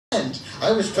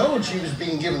I was told she was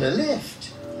being given a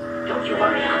lift. Don't you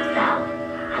worry, Aunt Sal.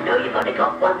 I know you've only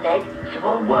got one leg, so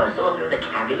one worse all through the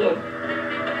carrying.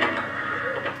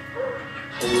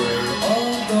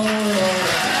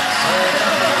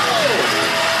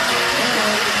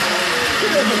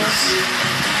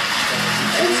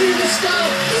 It's in the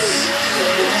Stubbs!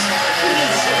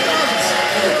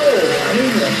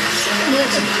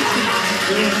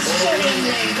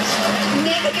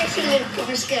 Never get a lift from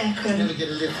a scarecrow. Never get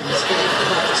a lift from a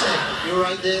scarecrow. You all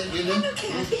right there, you know?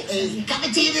 Okay, I think so.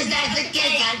 Cuppa tea this night for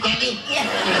kids, Aunt Debbie.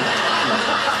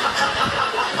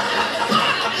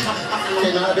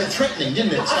 Came out a bit threatening,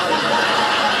 didn't it?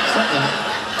 Threatening.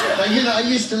 Now, you know, I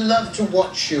used to love to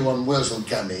watch you on Wurzel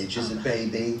Gummidge as a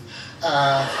baby.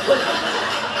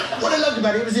 What I loved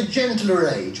about it was a gentler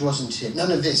age, wasn't it?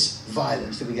 None of this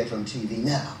violence that we get on TV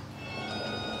now.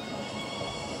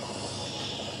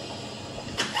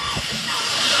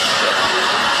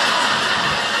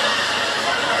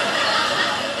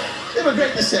 They were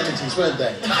great in the 70s, weren't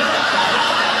they?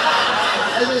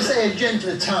 As I say, a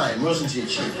gentler time, wasn't it,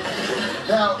 you?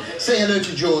 Now, say hello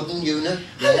to Jordan, Una.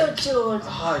 Hello, George.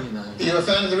 Hi, Una. You're a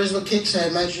fan of the Rhythmic Kicks, I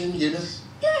imagine, Una?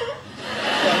 Yeah.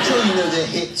 I'm sure you know their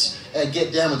hit,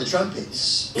 Get Down with the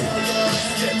Trumpets. Get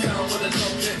down with the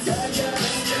trumpets. Get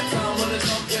down with the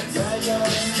trumpets.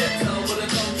 Get down with the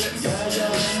trumpets. Get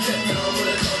down with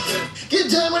the trumpets. Get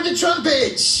down with the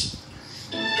trumpets!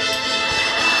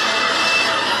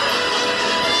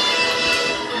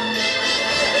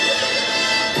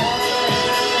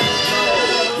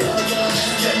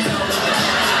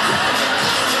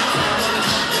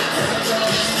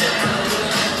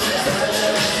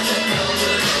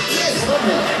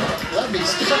 Lovely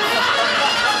stuff.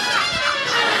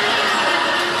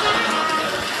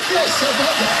 Yes, I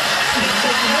got that.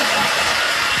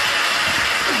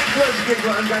 Loads of people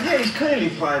I'm going, yeah, he's clearly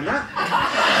playing that.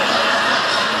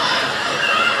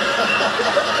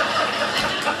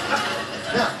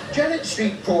 Now, Janet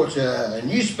Street Porter,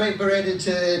 newspaper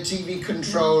editor, TV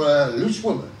controller, loose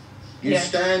woman. You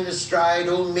stand astride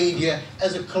all media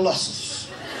as a colossus.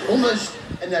 Almost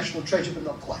a national treasure, but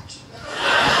not quite.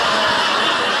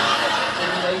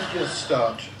 You made your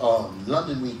start on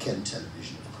London Weekend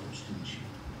Television, of course, didn't you?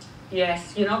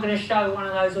 Yes, you're not going to show one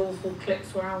of those awful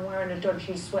clips where I'm wearing a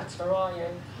dodgy sweater, are you?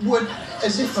 Would,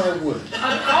 as if I would.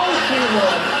 Of course you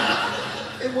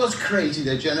would. It was crazy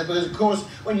though, Janet, because of course,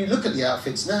 when you look at the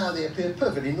outfits now, they appear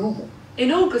perfectly normal.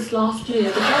 In August last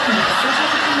year, the government set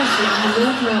up a committee on the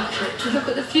Northern Outfit to look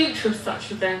at the future of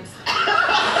such events.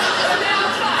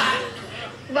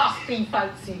 Must be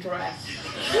fancy dress.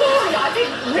 Surely I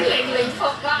didn't willingly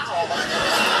put that on.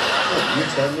 Well, you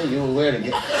tell me you were wearing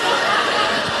it.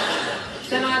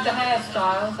 Then I had the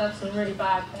hairstyles, I had some really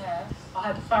bad hair. I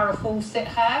had the Farrah Fawcett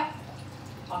hair,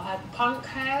 I had punk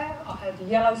hair, I had the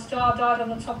yellow star dyed on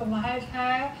the top of my head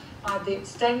hair, I had the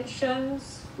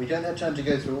extensions. We don't have time to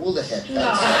go through all the haircuts.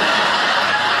 No.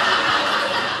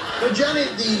 But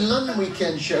Janet, the London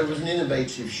Weekend show was an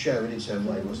innovative show in its own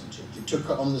way, wasn't it? It took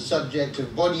on the subject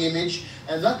of body image,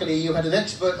 and luckily you had an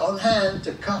expert on hand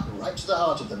to cut right to the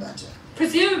heart of the matter.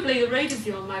 Presumably the readers of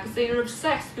your magazine are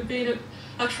obsessed with being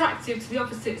attractive to the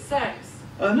opposite sex.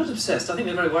 Not obsessed. I think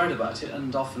they're very worried about it,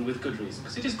 and often with good reason,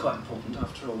 because it is quite important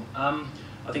after all. I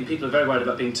think people are very worried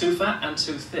about being too fat and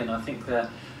too thin. I think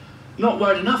they're not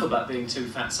worried enough about being too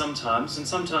fat sometimes, and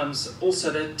sometimes also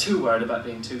they're too worried about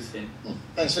being too thin.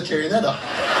 Thanks for clearing that up.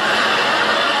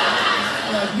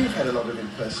 Now, you've had a lot of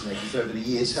impersonators over the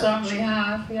years, haven't you? Certainly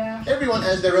have, yeah. Everyone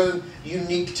has their own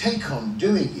unique take on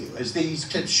doing you, as these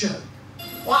clips show.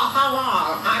 Well,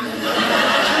 hello, I'm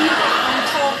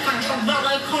talking to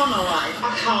Billy Connolly.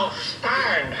 I can't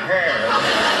stand him.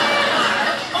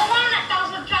 The one that does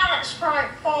the Janet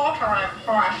Street Porter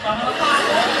impression is my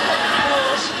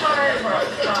most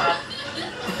favourite.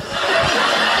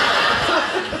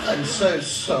 I'm so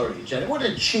sorry, Janet. What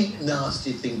a cheap,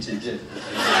 nasty thing to do.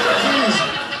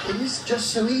 It is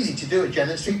just so easy to do a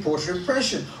Janet Street Porter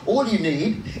impression. All you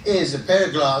need is a pair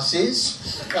of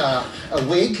glasses, a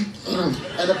wig, and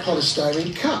a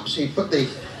polystyrene cup. So you put the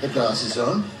glasses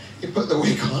on, you put the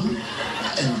wig on,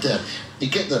 and you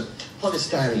get the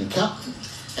polystyrene cup,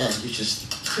 and you just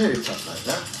clear it up like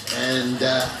that. And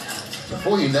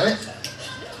before you know it...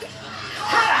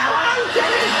 Hello, I'm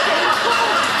Janet Street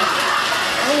Porter.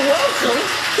 Oh, welcome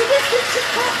to the Kitchen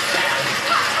Cocktail.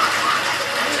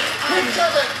 We've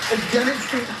got a Janet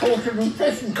Street Porter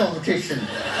impression competition.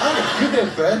 Alex, you go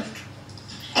first.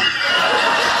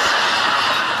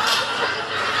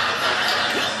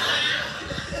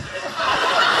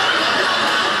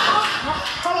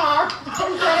 Hello,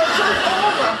 I'm Janet Street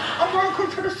Porter, and welcome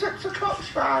to the 6 o'clock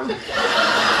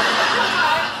show.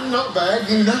 not bad.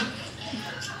 Una?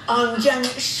 I'm Janet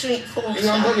Street Porter. You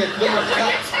haven't got your Get your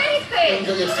teeth in.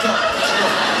 got your top.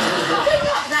 They're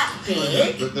not that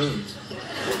big.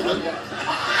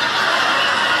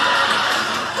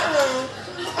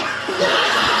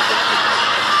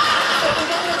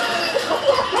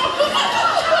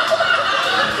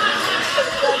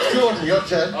 Jordan, your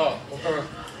turn. Oh,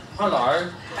 hello.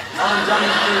 I'm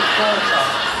Janet Street Porter.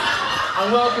 And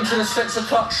welcome to the 6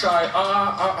 o'clock show. Well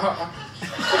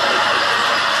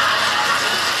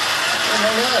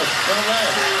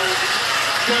done.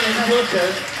 Janet, your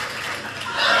turn.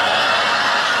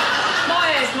 My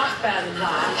hair's much better than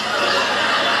that.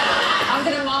 I'm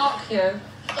going to mark you.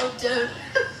 Oh, don't.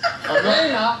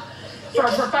 Una, for a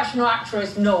professional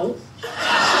actress, no.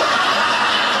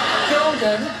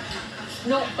 Jordan,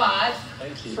 not bad.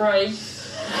 Thank you. 3.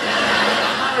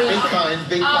 Harry, Be kind,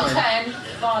 be I'm kind. 10,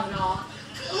 5.5.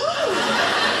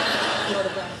 You're the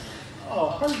best.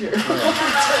 Oh, thank you.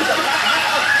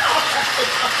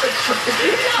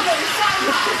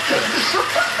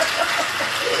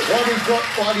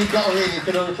 While you've got a ring, you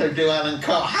can also do Alan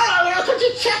Carr. Hello, welcome to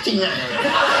Chatting Man.